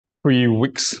3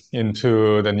 weeks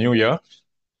into the new year.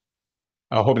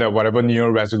 I hope that whatever new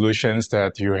resolutions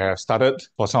that you have started,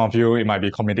 for some of you, it might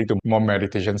be committing to more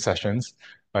meditation sessions.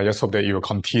 I just hope that you will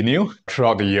continue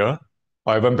throughout the year,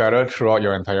 or even better, throughout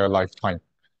your entire lifetime.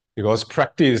 Because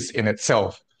practice in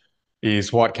itself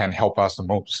is what can help us the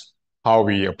most. How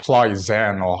we apply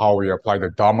Zen or how we apply the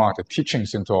Dharma, the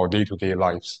teachings into our day-to-day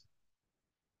lives.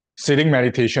 Sitting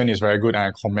meditation is very good, and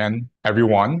I commend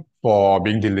everyone for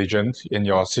being diligent in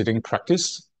your sitting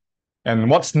practice. And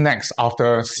what's next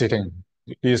after sitting?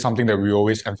 This is something that we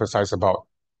always emphasize about,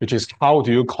 which is how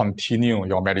do you continue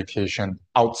your meditation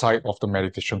outside of the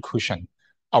meditation cushion,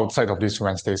 outside of this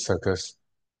Wednesday circus?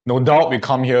 No doubt we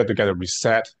come here to get a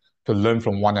reset, to learn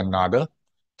from one another,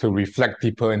 to reflect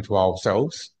deeper into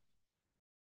ourselves.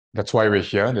 That's why we're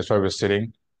here, that's why we're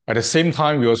sitting. At the same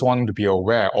time, we also want to be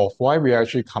aware of why we're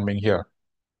actually coming here,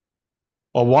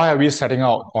 or why are we setting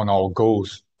out on our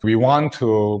goals. We want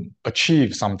to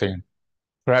achieve something,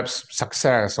 perhaps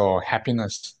success or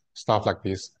happiness, stuff like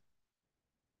this.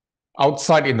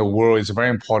 Outside in the world, it's very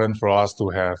important for us to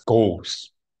have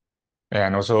goals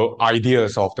and also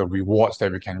ideas of the rewards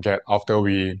that we can get after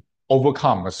we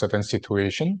overcome a certain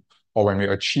situation or when we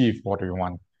achieve what we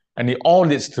want. And it all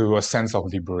leads to a sense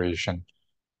of liberation,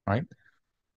 right?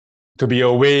 To be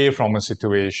away from a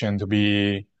situation, to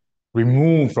be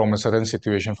removed from a certain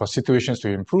situation, for situations to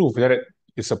improve, that it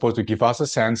is supposed to give us a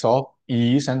sense of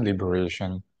ease and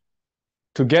liberation.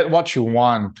 To get what you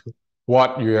want,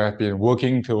 what you have been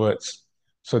working towards,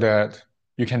 so that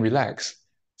you can relax,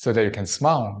 so that you can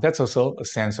smile. That's also a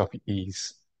sense of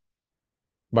ease.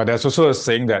 But there's also a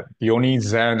saying that the only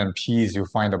Zen and peace you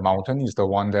find in the mountain is the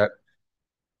one that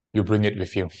you bring it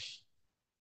with you.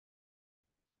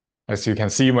 As you can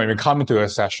see, when we come into a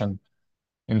session,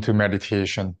 into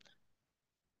meditation,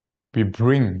 we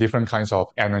bring different kinds of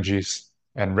energies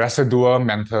and residual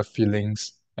mental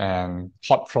feelings and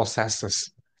thought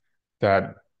processes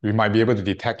that we might be able to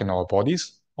detect in our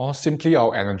bodies or simply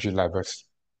our energy levels.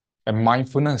 And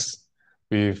mindfulness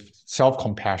with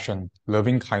self-compassion,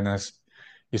 loving kindness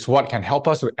is what can help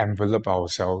us to envelop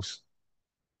ourselves.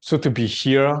 So to be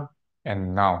here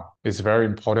and now is very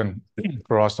important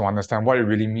for us to understand what it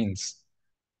really means.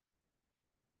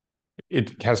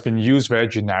 It has been used very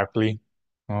generically,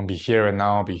 be here and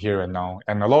now, be here and now.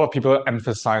 And a lot of people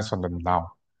emphasize on the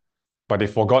now, but they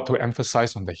forgot to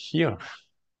emphasize on the here.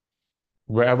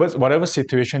 Whatever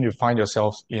situation you find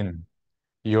yourselves in,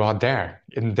 you are there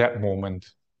in that moment.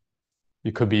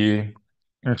 You could be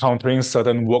encountering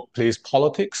certain workplace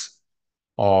politics,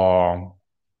 or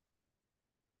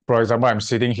for example, I'm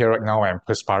sitting here right now, I'm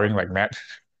perspiring like mad.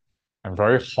 I'm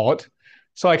very hot.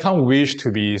 So I can't wish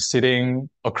to be sitting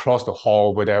across the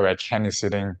hall where Ken is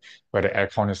sitting, where the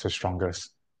aircon is the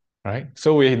strongest, right?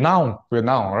 So we're now,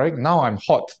 right? Now I'm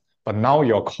hot, but now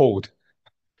you're cold.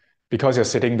 Because you're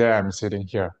sitting there, I'm sitting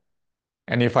here.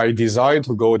 And if I desire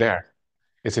to go there,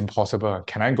 it's impossible.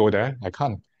 Can I go there? I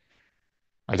can't.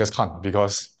 I just can't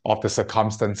because of the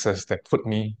circumstances that put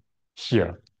me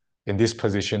here in this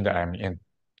position that I'm in.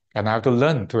 And I have to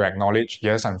learn to acknowledge,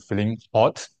 yes, I'm feeling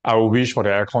hot. I will wish for the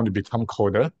aircon to become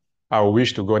colder. I will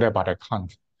wish to go there, but I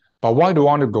can't. But why do I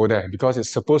want to go there? Because it's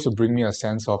supposed to bring me a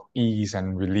sense of ease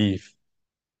and relief.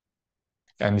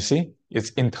 And you see, it's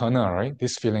internal, right?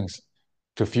 These feelings.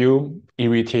 To feel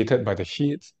irritated by the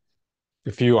heat,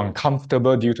 to feel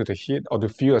uncomfortable due to the heat, or to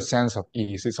feel a sense of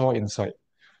ease. It's all inside.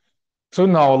 So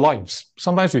in our lives,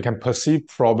 sometimes we can perceive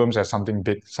problems as something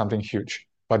big, something huge,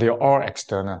 but they are all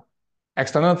external.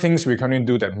 External things we can't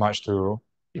do that much to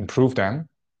improve them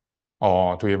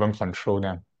or to even control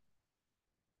them.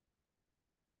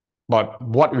 But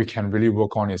what we can really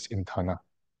work on is internal,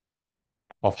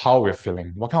 of how we're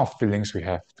feeling, what kind of feelings we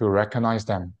have, to recognize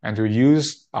them and to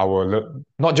use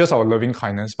not just our loving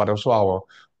kindness, but also our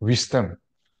wisdom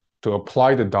to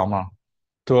apply the Dharma,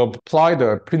 to apply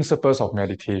the principles of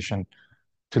meditation,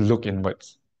 to look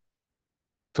inwards,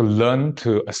 to learn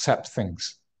to accept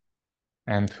things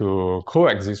and to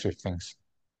coexist with things.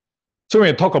 So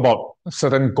when we talk about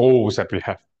certain goals that we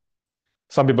have,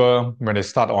 some people, when they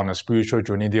start on a spiritual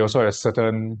journey, they also have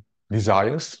certain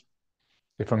desires,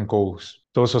 different goals.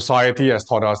 So society has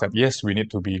taught us that, yes, we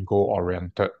need to be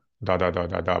goal-oriented, blah, blah,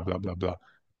 blah.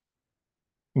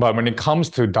 But when it comes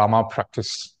to Dharma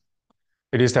practice,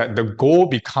 it is that the goal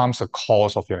becomes a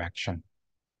cause of your action.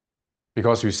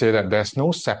 Because we say that there's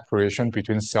no separation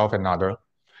between self and other.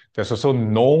 There's also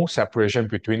no separation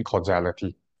between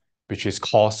causality, which is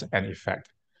cause and effect.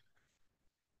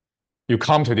 You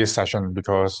come to this session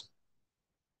because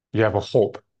you have a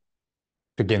hope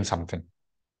to gain something.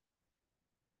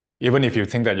 Even if you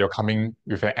think that you're coming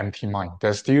with an empty mind,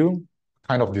 there's still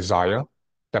kind of desire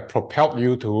that propelled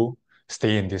you to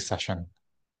stay in this session.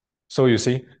 So you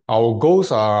see, our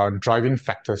goals are driving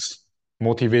factors,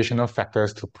 motivational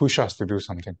factors to push us to do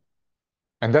something.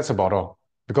 And that's about all.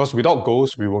 Because without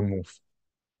goals, we won't move.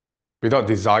 Without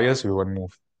desires, we won't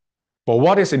move. But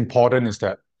what is important is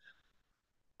that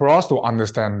for us to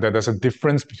understand that there's a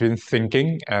difference between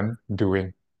thinking and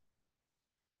doing.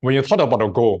 When you thought about a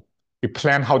goal, you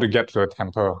plan how to get to a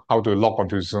temple, how to log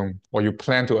onto Zoom, or you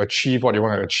plan to achieve what you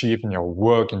want to achieve in your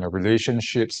work, in your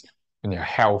relationships, in your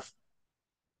health.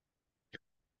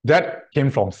 That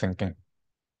came from thinking.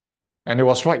 And it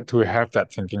was right to have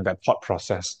that thinking, that thought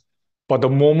process. But the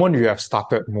moment you have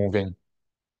started moving,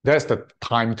 that's the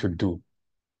time to do.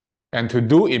 And to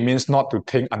do, it means not to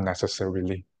think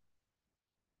unnecessarily,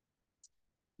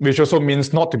 which also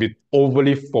means not to be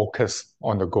overly focused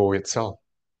on the goal itself.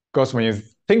 Because when you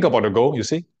think about the goal, you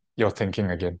see, you're thinking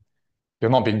again.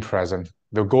 You're not being present.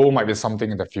 The goal might be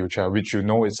something in the future, which you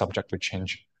know is subject to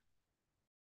change.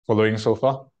 Following so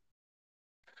far?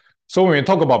 So when we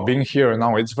talk about being here and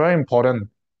now, it's very important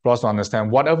for us to understand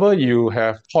whatever you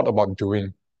have thought about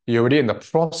doing, you're already in the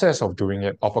process of doing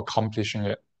it, of accomplishing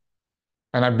it.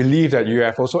 And I believe that you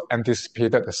have also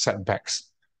anticipated the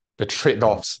setbacks, the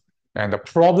trade-offs, and the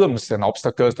problems and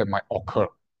obstacles that might occur.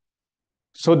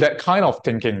 So that kind of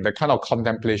thinking, that kind of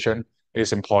contemplation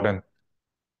is important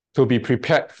to be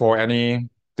prepared for any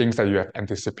things that you have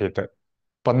anticipated,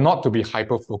 but not to be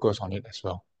hyper-focused on it as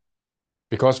well.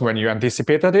 Because when you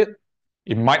anticipated it,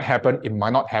 it might happen, it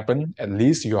might not happen, at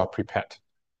least you are prepared.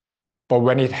 But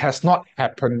when it has not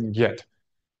happened yet,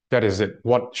 that is it.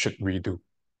 What should we do?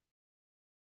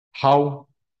 How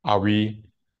are we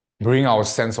bring our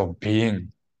sense of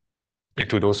being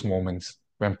into those moments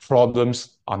when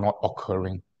problems are not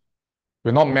occurring?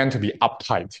 We're not meant to be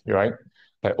uptight, right?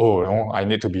 Like, oh, no, I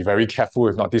need to be very careful.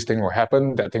 If not, this thing will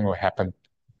happen, that thing will happen.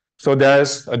 So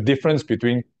there's a difference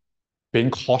between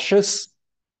being cautious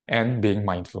and being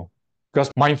mindful. Because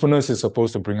mindfulness is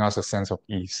supposed to bring us a sense of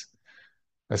ease,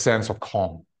 a sense of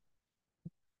calm,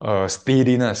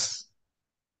 steadiness.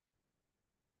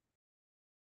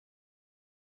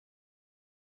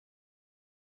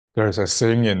 There's a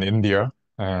saying in India,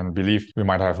 and I believe we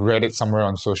might have read it somewhere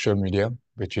on social media,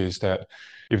 which is that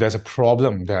if there's a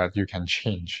problem that you can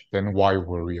change, then why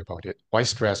worry about it? Why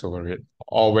stress over it?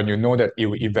 Or when you know that it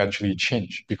will eventually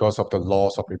change because of the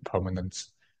laws of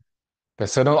impermanence. The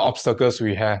certain obstacles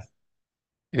we have,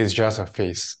 it is just a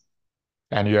phase.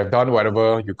 And you have done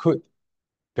whatever you could.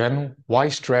 Then why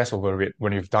stress over it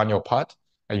when you've done your part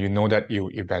and you know that it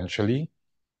will eventually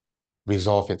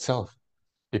resolve itself?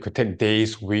 It could take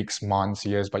days, weeks, months,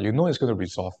 years, but you know it's going to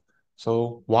resolve.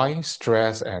 So why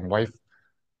stress and why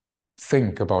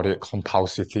think about it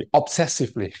compulsively,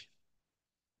 obsessively?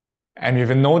 And if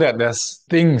you know that there's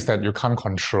things that you can't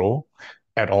control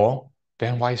at all,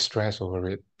 then why stress over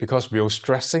it? Because will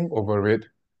stressing over it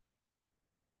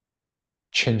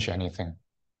change anything?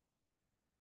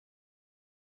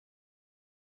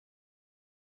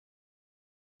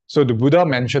 So the Buddha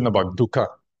mentioned about dukkha,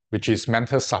 which is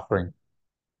mental suffering.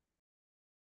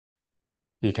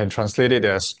 You can translate it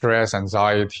as stress,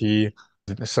 anxiety,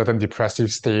 certain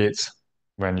depressive states,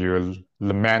 when you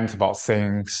lament about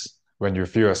things, when you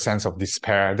feel a sense of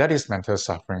despair, that is mental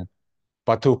suffering.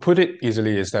 But to put it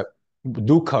easily is that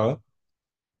dukkha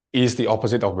is the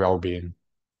opposite of well-being.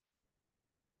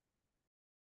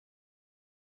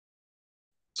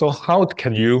 So how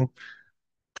can you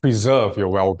preserve your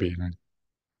well-being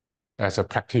as a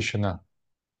practitioner?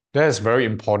 That is very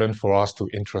important for us to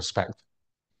introspect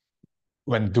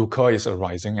when dukkha is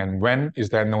arising and when is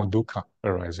there no dukkha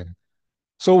arising.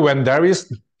 So when there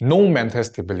is no mental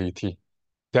stability,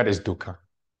 that is dukkha,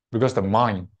 because the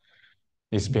mind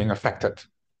is being affected.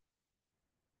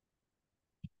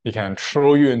 It can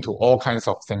throw you into all kinds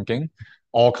of thinking,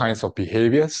 all kinds of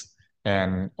behaviors,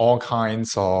 and all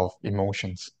kinds of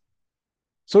emotions.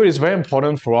 So it's very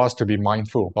important for us to be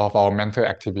mindful of our mental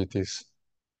activities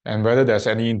and whether there's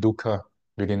any dukkha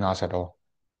within us at all.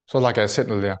 So like I said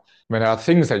earlier, when there are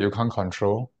things that you can't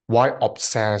control, why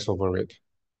obsess over it?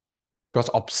 Because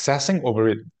obsessing over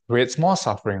it creates more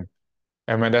suffering.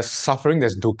 And when there's suffering,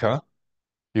 there's dukkha,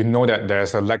 you know that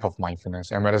there's a lack of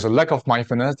mindfulness. And when there's a lack of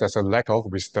mindfulness, there's a lack of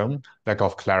wisdom, lack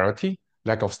of clarity,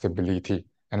 lack of stability,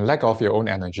 and lack of your own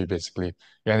energy, basically.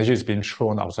 Your energy is being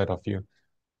thrown outside of you.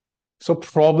 So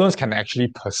problems can actually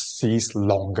persist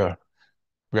longer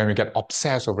when we get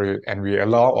obsessed over it and we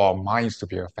allow our minds to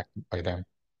be affected by them.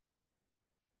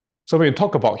 So when we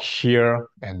talk about here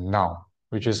and now,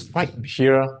 which is right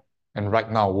here and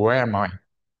right now, where am I?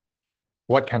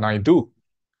 What can I do?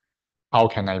 How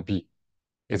can I be?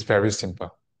 It's very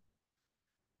simple.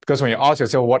 Because when you ask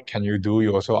yourself, what can you do?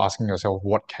 You're also asking yourself,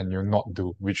 what can you not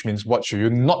do? Which means, what should you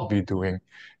not be doing?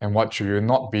 And what should you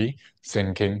not be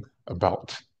thinking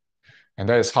about? And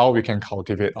that is how we can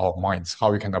cultivate our minds,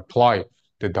 how we can apply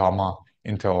the Dharma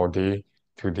into our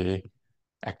day-to-day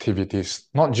activities,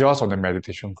 not just on the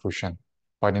meditation cushion,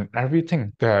 but in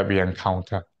everything that we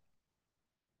encounter.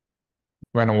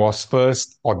 When I was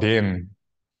first ordained,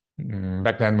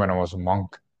 back then when I was a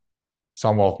monk,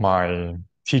 some of my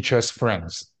teachers'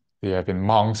 friends, they have been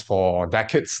monks for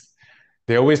decades.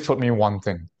 They always told me one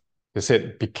thing. They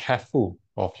said, be careful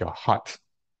of your heart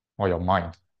or your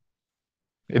mind.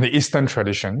 In the Eastern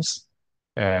traditions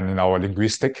and in our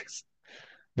linguistics,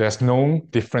 there's no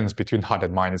difference between heart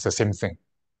and mind. It's the same thing.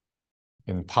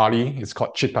 In Pali, it's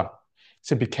called chitta.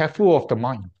 So be careful of the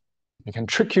mind. It can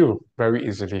trick you very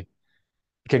easily.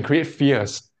 It can create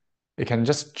fears. It can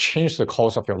just change the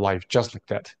course of your life just like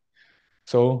that.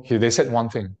 So they said one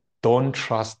thing, don't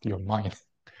trust your mind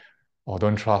or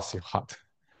don't trust your heart.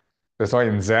 That's why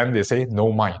in Zen, they say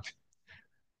no mind,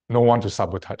 no one to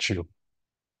sabotage you,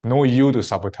 no you to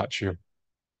sabotage you,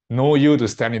 no you to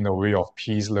stand in the way of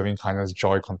peace, loving kindness,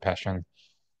 joy, compassion.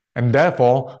 And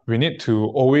therefore, we need to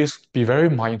always be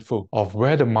very mindful of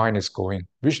where the mind is going.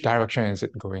 Which direction is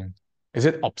it going? Is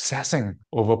it obsessing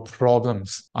over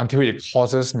problems until it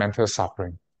causes mental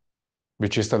suffering,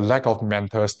 which is the lack of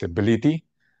mental stability,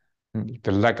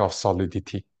 the lack of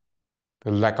solidity,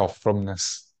 the lack of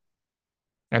firmness?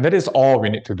 And that is all we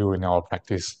need to do in our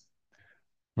practice.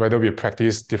 Whether we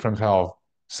practice different kind of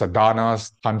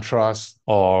sadhanas, tantras,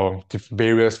 or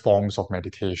various forms of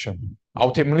meditation.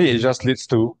 Ultimately, it just leads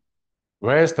to,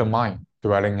 where is the mind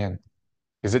dwelling in?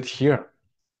 Is it here?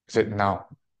 Is it now?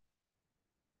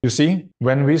 You see,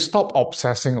 when we stop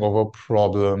obsessing over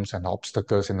problems and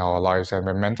obstacles in our lives, and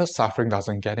when mental suffering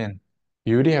doesn't get in,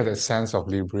 you really have a sense of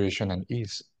liberation and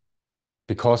ease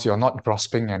because you're not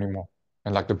grasping anymore.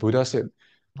 And like the Buddha said,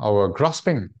 our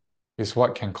grasping is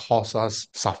what can cause us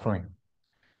suffering.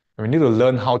 And we need to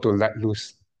learn how to let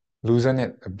loose, loosen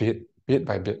it a bit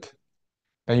by bit.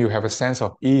 Then you have a sense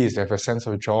of ease, you have a sense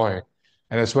of joy.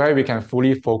 And that's where we can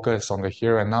fully focus on the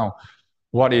here and now.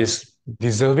 What is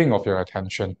deserving of your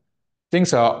attention?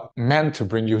 Things are meant to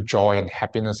bring you joy and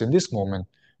happiness in this moment.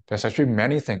 There's actually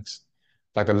many things,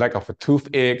 like the lack of a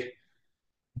toothache,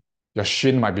 your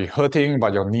shin might be hurting,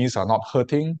 but your knees are not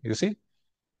hurting, you see?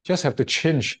 Just have to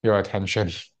change your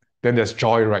attention. Then there's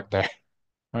joy right there.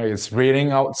 Right? It's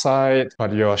raining outside,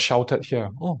 but you're sheltered here.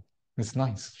 Oh, it's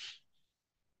nice.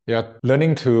 You're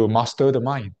learning to master the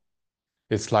mind.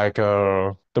 It's like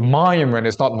the mind, when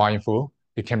it's not mindful,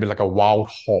 it can be like a wild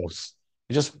horse.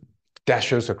 It just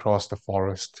dashes across the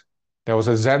forest. There was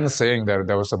a Zen saying that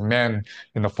there was a man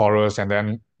in the forest, and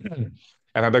then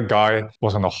another guy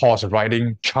was on a horse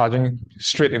riding, charging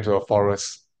straight into the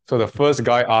forest. So the first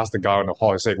guy asked the guy on the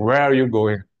horse, like, where are you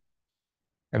going?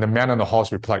 And the man on the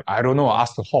horse replied, I don't know,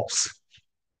 ask the horse.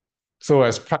 So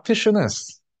as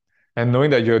practitioners, and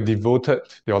knowing that you're devoted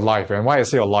your life, and why I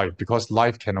say your life, because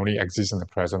life can only exist in the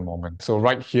present moment. So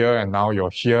right here and now, you're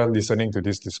here listening to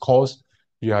this discourse,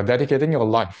 you are dedicating your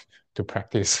life to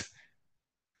practice,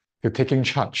 to taking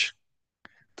charge,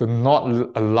 to not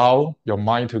allow your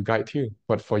mind to guide you,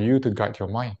 but for you to guide your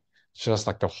mind, just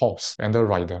like the horse and the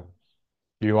rider.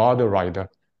 You are the rider.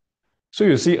 So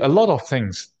you see, a lot of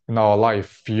things in our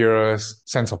life, fears,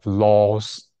 sense of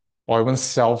loss, or even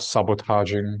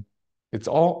self-sabotaging, it's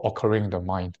all occurring in the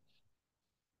mind.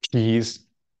 Peace,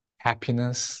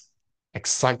 happiness,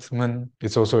 excitement,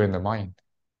 it's also in the mind.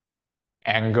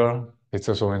 Anger, it's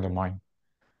also in the mind.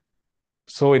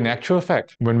 So in actual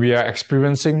fact, when we are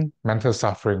experiencing mental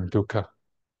suffering, dukkha,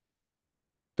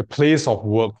 the place of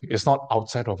work is not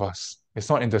outside of us. It's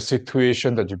not in the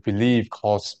situation that you believe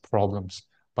cause problems,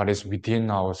 but it's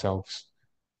within ourselves.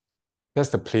 That's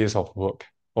the place of work,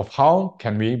 of how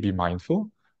can we be mindful,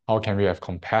 how can we have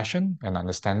compassion and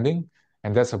understanding,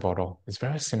 and that's about all. It's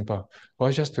very simple. Well,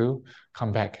 just to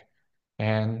come back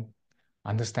and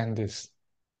understand this.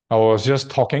 I was just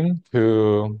talking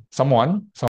to someone